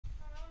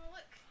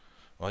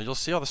Well, you'll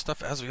see all the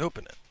stuff as we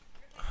open it.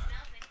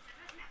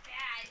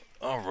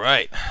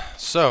 Alright,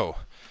 so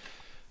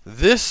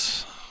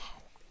this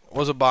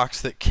was a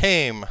box that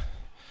came,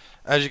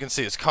 as you can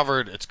see, it's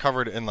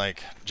covered in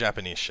like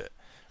Japanese shit.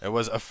 It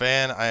was a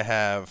fan I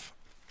have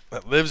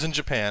that lives in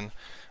Japan,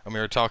 and we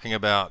were talking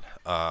about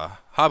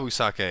habu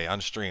sake on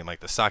stream,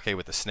 like the sake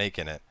with the snake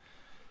in it.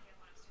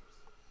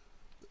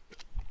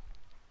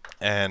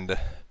 And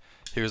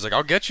he was like,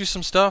 I'll get you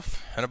some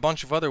stuff and a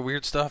bunch of other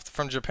weird stuff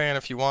from Japan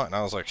if you want. And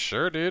I was like,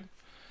 sure, dude.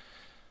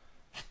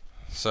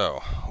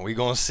 So, we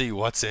gonna see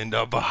what's in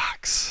the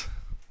box.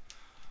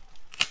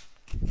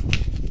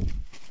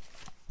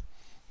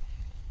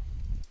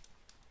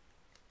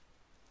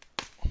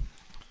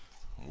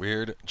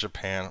 Weird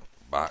Japan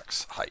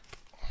box hype.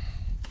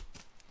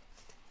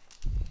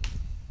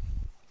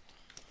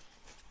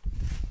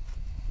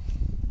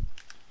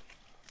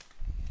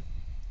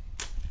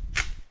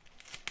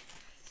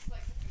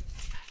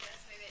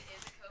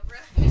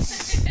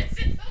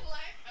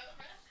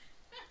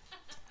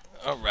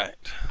 Alright.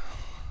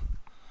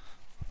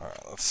 Alright,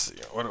 let's see.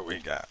 What do we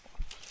got?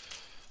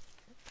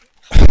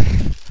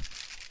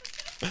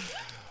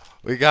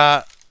 We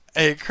got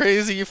a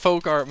crazy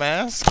folk art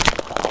mask.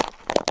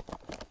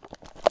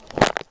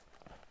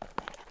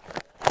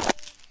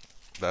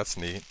 That's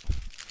neat.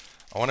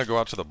 I want to go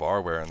out to the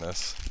bar wearing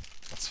this.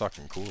 That's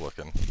fucking cool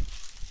looking.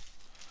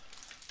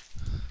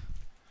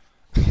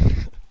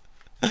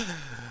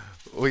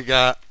 We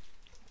got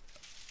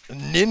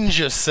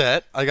ninja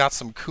set. I got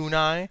some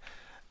kunai,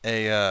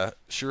 a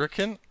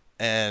shuriken,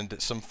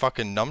 and some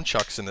fucking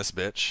nunchucks in this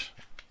bitch.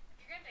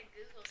 You're gonna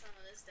Google some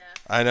of this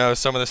stuff. I know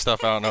some of this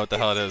stuff. I don't know what the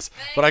hell it is,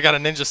 but I got a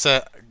ninja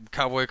set.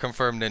 Cowboy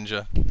confirmed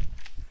ninja.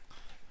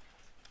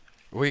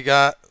 We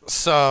got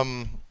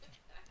some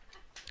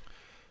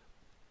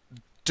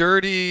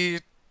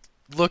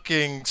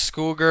dirty-looking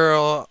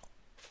schoolgirl.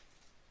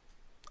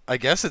 I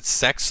guess it's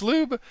sex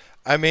lube.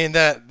 I mean,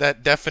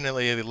 that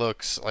definitely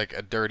looks like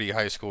a dirty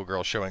high school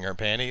girl showing her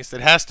panties. It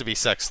has to be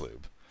sex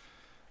lube.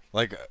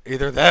 Like,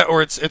 either that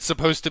or it's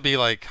supposed to be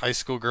like high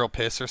school girl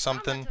piss or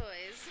something.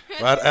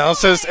 But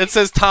it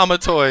says Tama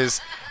Toys.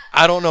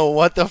 I don't know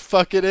what the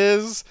fuck it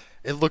is.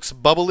 It looks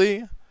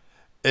bubbly.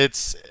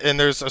 And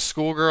there's a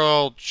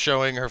schoolgirl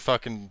showing her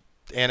fucking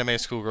anime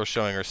schoolgirl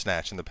showing her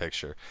snatch in the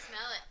picture.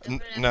 Smell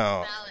it.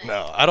 No, smell it.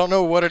 no. I don't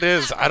know what it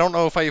is. I don't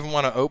know if I even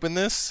want to open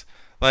this.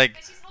 Like,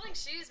 she's holding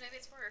shoes. Maybe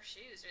it's for her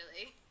shoes,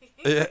 really.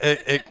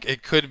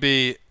 it could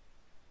be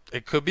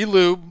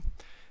lube.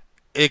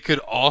 It could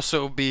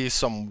also be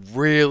some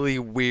really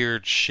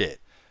weird shit,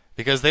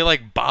 because they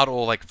like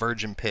bottle like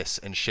virgin piss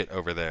and shit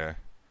over there.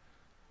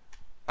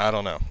 I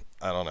don't know.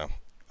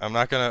 I'm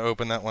not gonna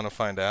open that one to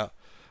find out.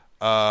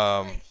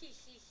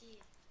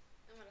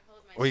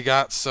 We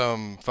got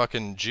some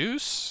fucking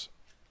juice.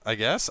 I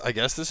guess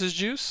this is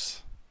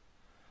juice.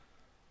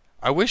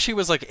 I wish he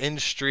was like in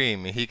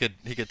stream. He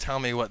could tell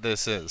me what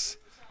this is.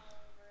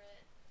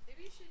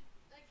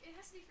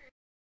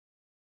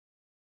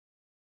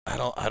 I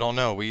don't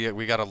know.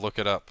 We gotta look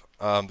it up.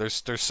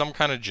 There's some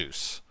kind of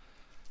juice.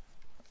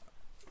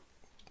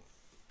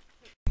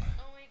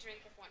 Only drink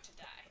if want to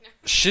die.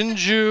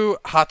 Shinju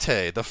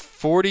Hate, the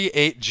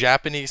 48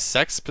 Japanese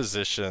sex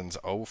positions.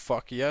 Oh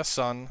fuck yes,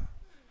 son.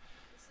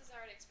 This is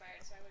already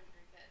expired, so I wouldn't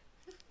drink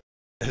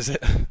it. Is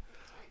it?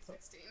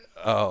 2016.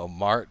 Oh,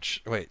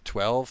 March. Wait,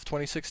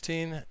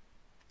 2016?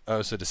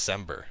 Oh, so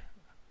December.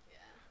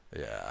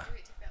 Yeah. Yeah. Maybe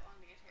it took that long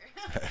to get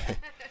here.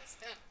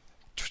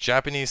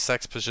 Japanese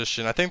sex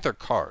position. I think they're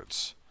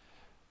cards.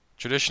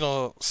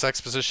 Traditional sex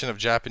position of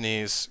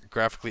Japanese,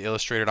 graphically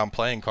illustrated on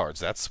playing cards.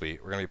 That's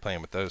sweet. We're going to be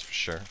playing with those for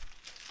sure.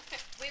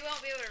 We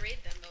won't be able to read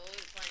them, but we'll be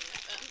playing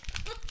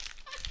with them.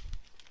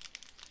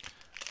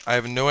 I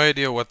have no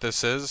idea what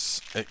this is.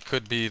 It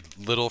could be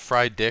little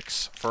fried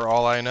dicks for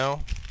all I know.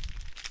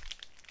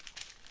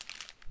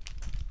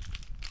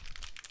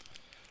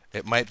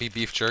 It might be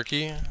beef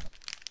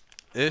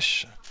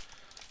jerky-ish.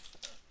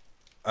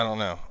 I don't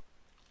know.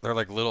 They're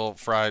like little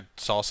fried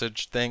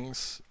sausage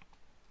things.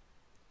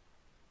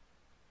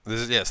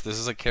 This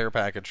is a care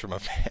package from a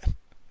fan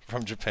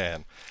from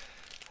Japan.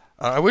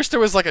 I wish there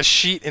was like a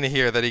sheet in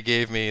here that he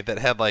gave me that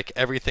had like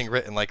everything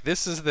written, like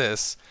this is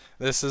this,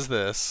 this is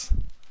this.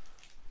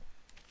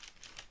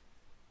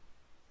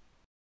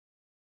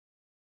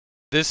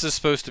 This is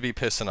supposed to be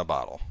piss in a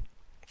bottle.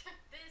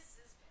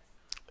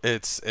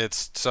 It's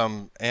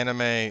some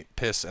anime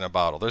piss in a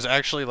bottle. There's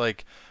actually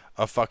like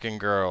a fucking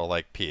girl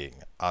like peeing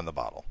on the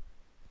bottle.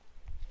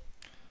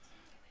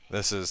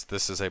 This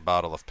is a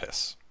bottle of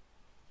piss.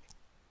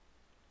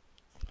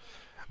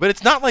 But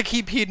it's not like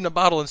he peed in a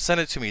bottle and sent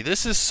it to me.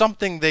 This is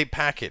something they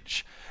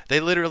package. They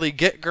literally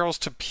get girls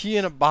to pee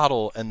in a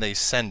bottle and they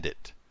send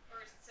it.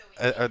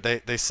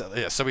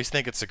 So we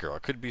think it's a girl.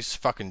 It could be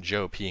fucking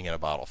Joe peeing in a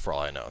bottle for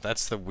all I know.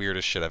 That's the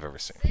weirdest shit I've ever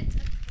seen. Japanese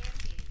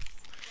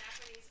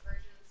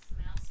version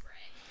smell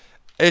spray.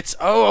 It's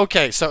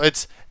okay. So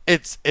it's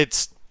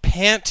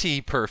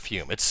panty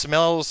perfume. It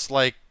smells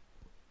like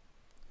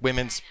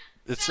women's.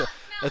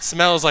 It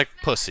smells like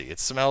pussy. It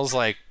smells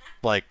like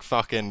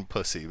fucking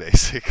pussy,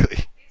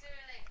 basically.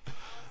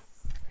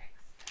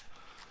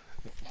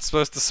 It's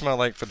supposed to smell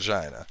like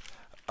vagina.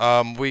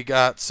 We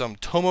got some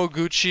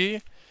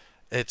Tomoguchi.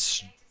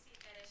 It's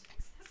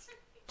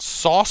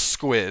sauce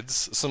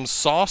squids, some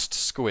sauced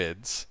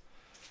squids.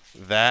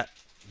 That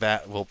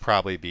will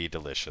probably be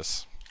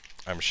delicious,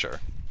 I'm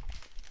sure.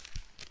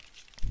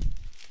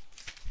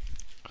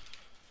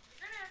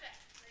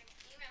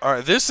 All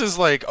right, this is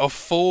like a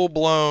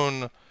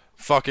full-blown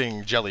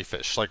fucking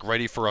jellyfish, like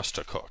ready for us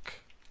to cook.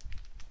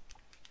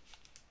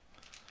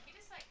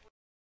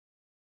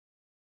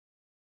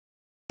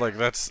 Like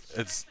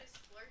it's.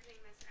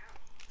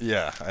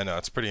 Yeah, I know,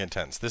 it's pretty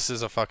intense. This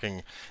is a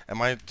fucking.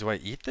 Do I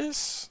eat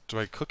this? Do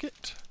I cook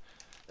it?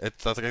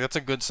 That's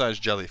a good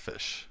sized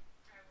jellyfish.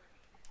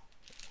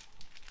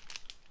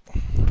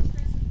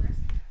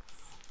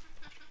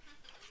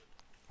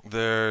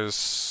 I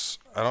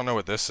don't know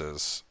what this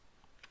is.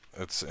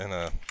 It's in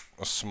a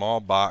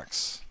small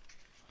box.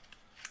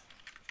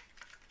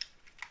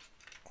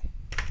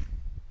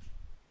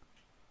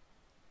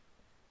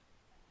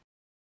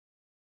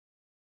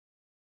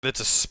 It's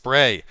a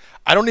spray.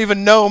 I don't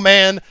even know,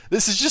 man.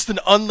 This is just an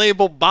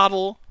unlabeled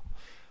bottle.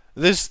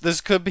 This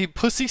could be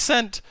pussy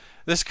scent.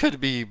 This could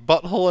be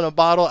butthole in a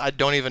bottle. I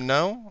don't even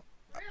know.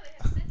 Really,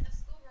 a scent of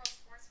schoolgirl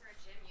sportswear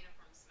gym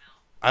uniform smell.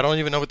 I don't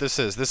even know what this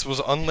is. This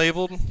was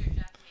unlabeled.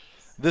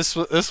 This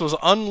was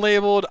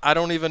unlabeled. I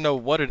don't even know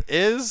what it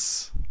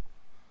is.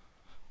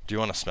 Do you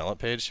want to smell it,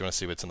 Paige? Do you want to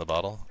see what's in the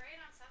bottle? Spray it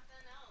on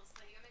something else.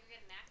 Like, you want me to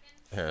get a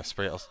napkin? Here,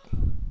 spray it. Oh, I thought you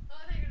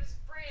were going to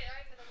spray it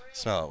right into the room.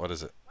 Smell it. What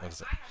is it? What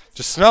is it?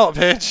 Just smell it,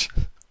 Paige.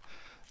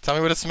 Tell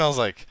me what it smells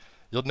like.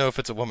 You'll know if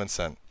it's a woman's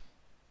scent.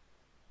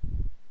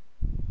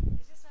 It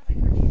just smells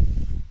like perfume.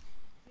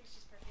 I think it's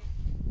just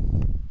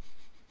perfume.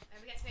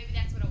 I guess maybe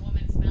that's what a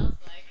woman smells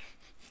like.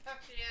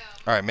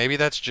 Perfume. Alright, maybe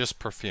that's just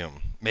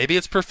perfume. Maybe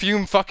it's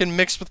perfume fucking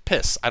mixed with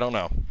piss. I don't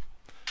know.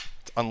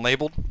 It's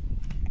unlabeled.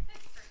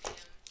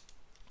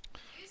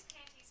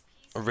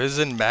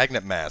 Arisen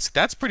magnet mask.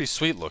 That's pretty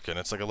sweet looking.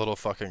 It's like a little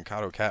fucking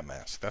Kato cat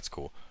mask. That's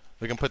cool.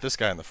 We can put this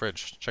guy in the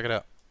fridge. Check it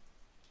out.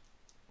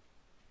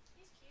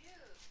 He's cute.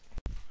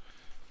 Oh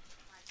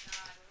my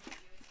god, what do we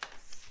do with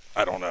this?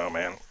 I don't know,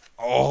 man.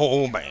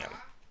 Oh, man.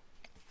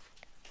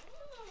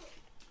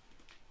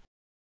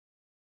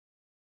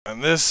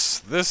 And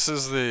this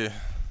is the...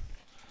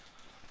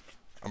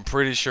 I'm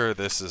pretty sure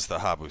this is the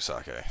Habu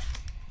sake. Can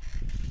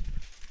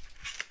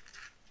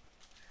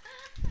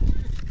we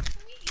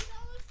eat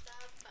all this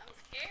stuff? I'm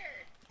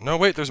scared. No,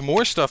 wait, there's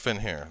more stuff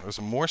in here.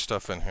 There's more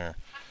stuff in here.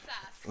 Hot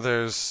sauce.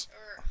 There's...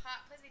 Or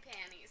hot pussy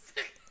panties.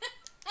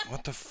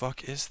 What the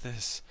fuck is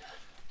this?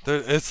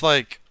 It's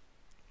like...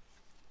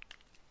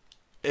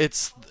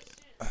 It's...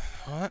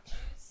 What?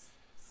 Juice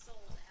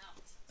sold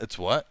out. It's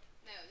what?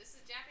 No, this is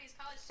Japanese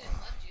college student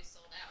love juice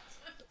sold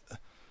out.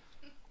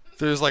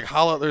 There's like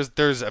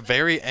there's a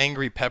very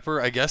angry pepper.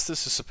 I guess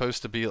this is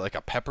supposed to be like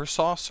a pepper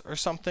sauce or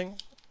something.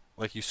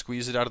 Like you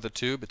squeeze it out of the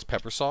tube, it's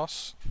pepper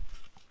sauce.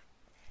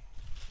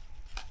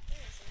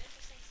 There's some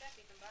interesting stuff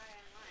you can buy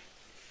online.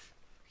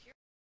 Pure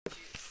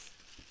juice.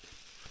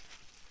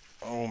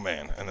 Oh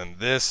man, and then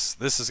this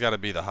has got to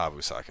be the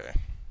Habu sake.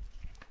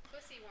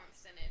 Pussy warmth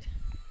scented.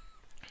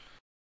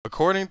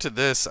 According to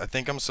this, I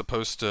think I'm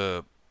supposed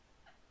to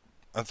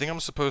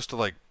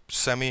like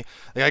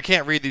I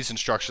can't read these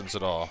instructions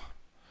at all.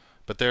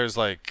 But there's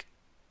like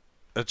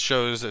it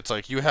shows it's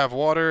like you have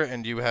water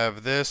and you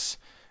have this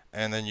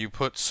and then you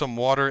put some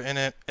water in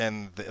it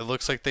and it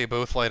looks like they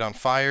both light on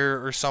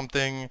fire or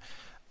something.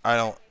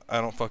 I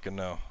don't fucking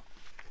know.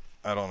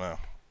 I don't know.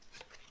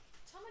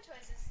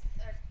 Tomatoes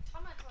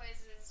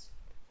is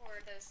for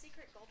those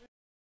secret golden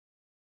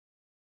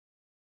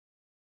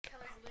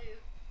colored lube.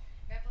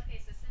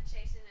 Replicates the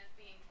sensation of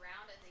being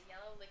browned in the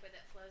yellow liquid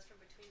that flows from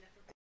between the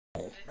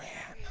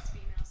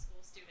female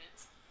school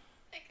students.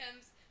 It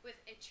comes with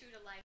a true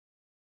to life.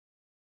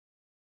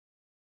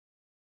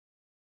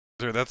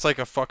 Dude, that's like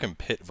a fucking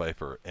pit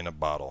viper in a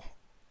bottle.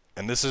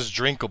 And this is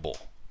drinkable.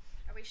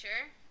 Are we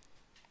sure?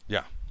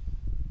 Yeah.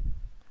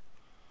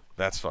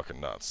 That's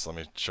fucking nuts. Let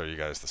me show you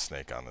guys the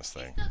snake on this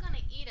thing. He's still gonna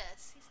eat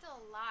us. He's still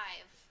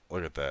alive.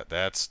 Look at that.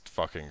 That's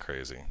fucking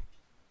crazy.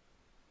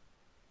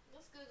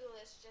 Let's Google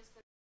this just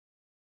to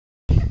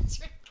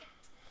drink it.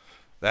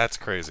 That's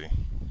crazy.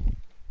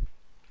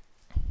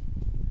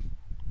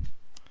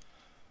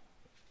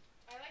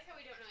 I like how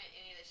we don't know what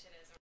any of this shit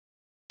is.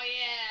 Oh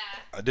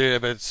yeah.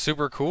 Dude, but it's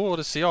super cool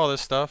to see all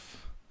this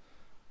stuff.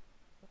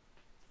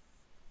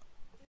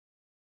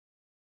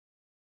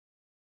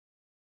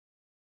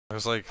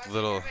 There's like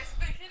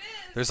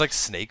there's like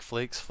snake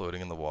flakes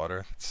floating in the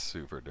water. It's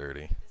super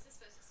dirty. This is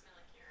supposed to smell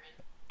like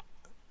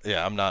urine.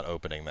 Yeah, I'm not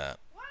opening that.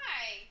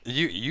 Why?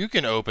 You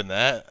can open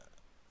that.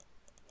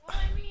 Well,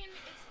 I mean,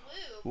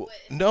 it's lube, but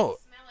it's No.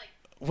 supposed to smell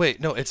like Wait,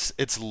 no,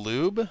 it's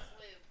lube? lube.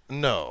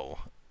 No.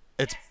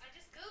 It's Yes, I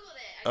just googled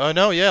it. Oh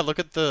no, yeah, look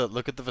at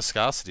the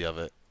viscosity of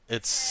it.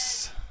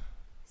 It's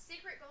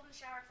Secret golden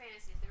shower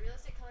fantasies, the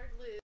realistic colored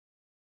lube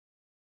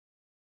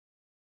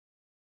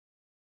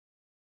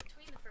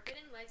between the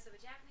forbidden legs of a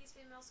Japanese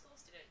female school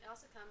student. It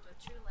also comes with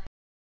true life.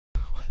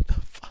 What the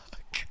fuck?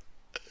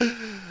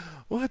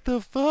 What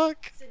the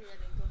fuck? Simulating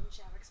golden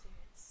shower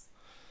experience.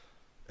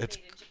 It's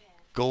Made in Japan.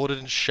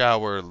 golden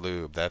shower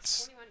lube.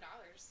 That's $21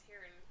 here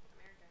in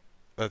America.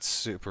 that's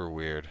super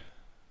weird.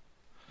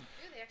 Ooh,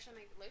 they actually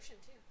make lotion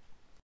too.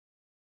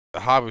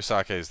 The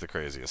Habusake is the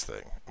craziest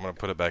thing. I'm gonna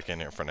put it back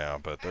in here for now,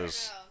 but I don't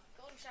there's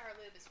know. Golden shower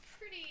lube is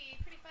pretty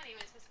funny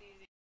when it's supposed to be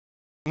easy.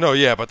 no,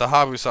 yeah, but the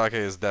Habusake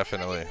is Why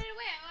definitely. did you put it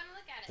away? I want to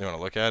look at it. You want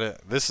to look at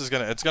it? This is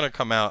it's gonna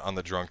come out on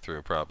the drunk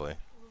through probably.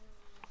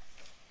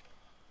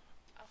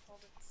 I'll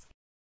fold it.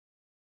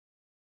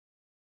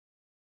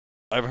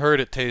 I've heard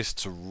it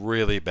tastes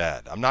really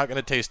bad. I'm not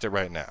gonna taste it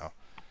right now,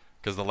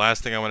 because the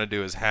last thing I want to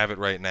do is have it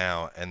right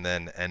now and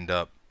then end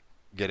up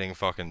getting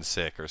fucking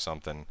sick or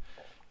something.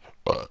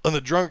 On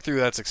the drunk through,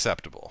 that's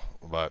acceptable,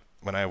 but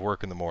when I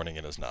work in the morning,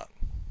 it is not.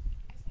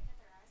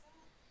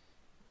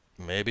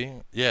 Maybe,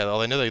 yeah.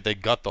 Well, I know they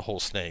gut the whole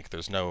snake.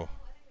 There's no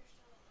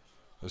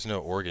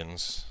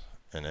organs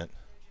in it.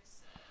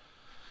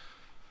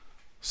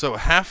 So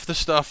half the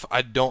stuff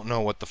I don't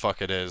know what the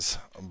fuck it is,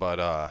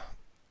 but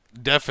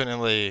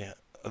definitely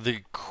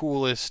the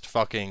coolest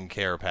fucking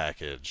care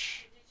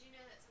package. Did you know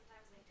that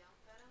sometimes they don't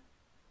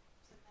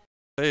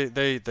gut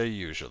them?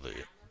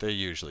 They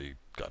usually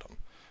gut them.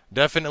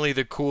 Definitely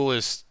the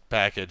coolest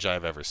package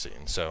I've ever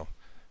seen. So,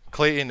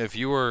 Clayton, if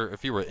you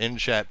were in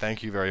chat,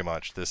 thank you very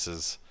much. This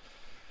is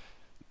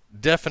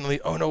definitely.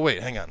 Oh no,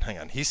 wait, hang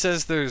on. He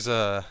says there's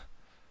a.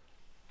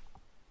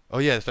 Oh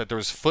yeah, there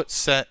was foot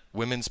set,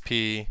 women's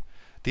pee.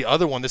 The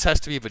other one, this has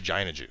to be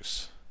vagina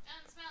juice. It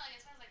doesn't smell like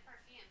it. Smells like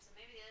perfume, so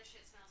maybe the other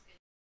shit smells good.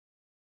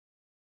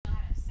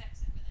 I had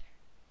sex over there.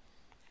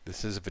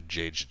 This is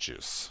vajayjay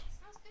juice. It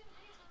smells good.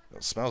 Maybe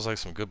It smells like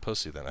some good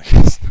pussy then, I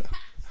guess.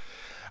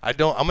 I'm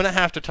gonna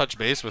have to touch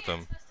base with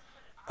him.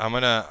 I'm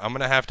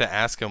gonna have to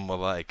ask him what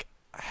like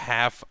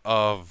half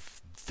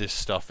of this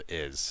stuff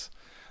is.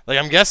 Like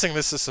I'm guessing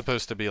this is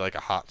supposed to be like a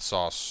hot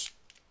sauce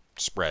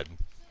spread. So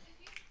if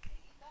you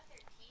got their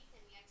teeth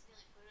and you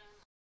accidentally put it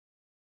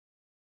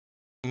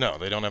on. No,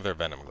 they don't have their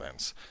venom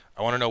glands.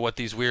 I want to know what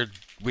these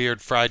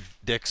weird fried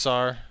dicks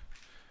are,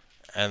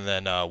 and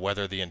then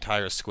whether the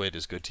entire squid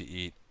is good to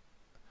eat.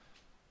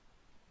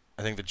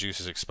 I think the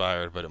juice is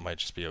expired, but it might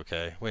just be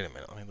okay. Wait a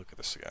minute, let me look at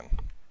this again.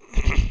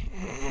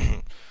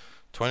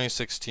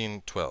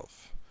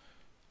 2016-12.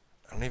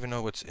 I don't even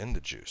know what's in the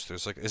juice.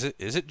 There's like, is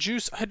it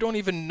juice? I don't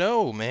even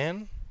know,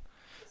 man.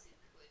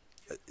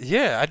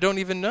 Yeah, I don't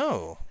even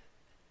know.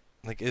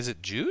 Like, is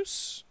it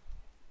juice?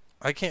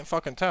 I can't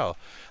fucking tell.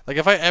 Like,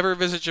 if I ever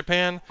visit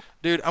Japan,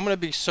 dude, I'm gonna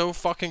be so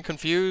fucking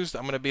confused.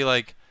 I'm gonna be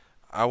like,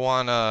 I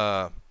want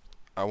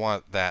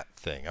that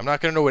thing. I'm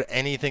not gonna know what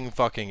anything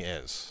fucking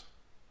is.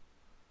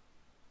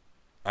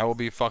 I will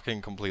be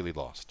fucking completely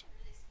lost.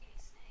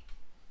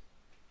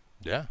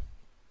 Yeah,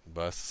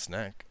 bust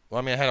snack. Well,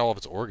 I mean, I had all of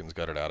its organs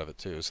gutted out of it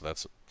too, so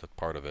that's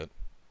part of it.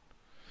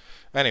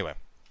 Anyway,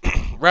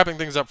 wrapping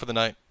things up for the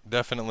night.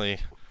 Definitely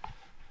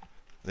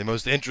the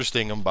most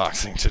interesting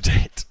unboxing to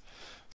date.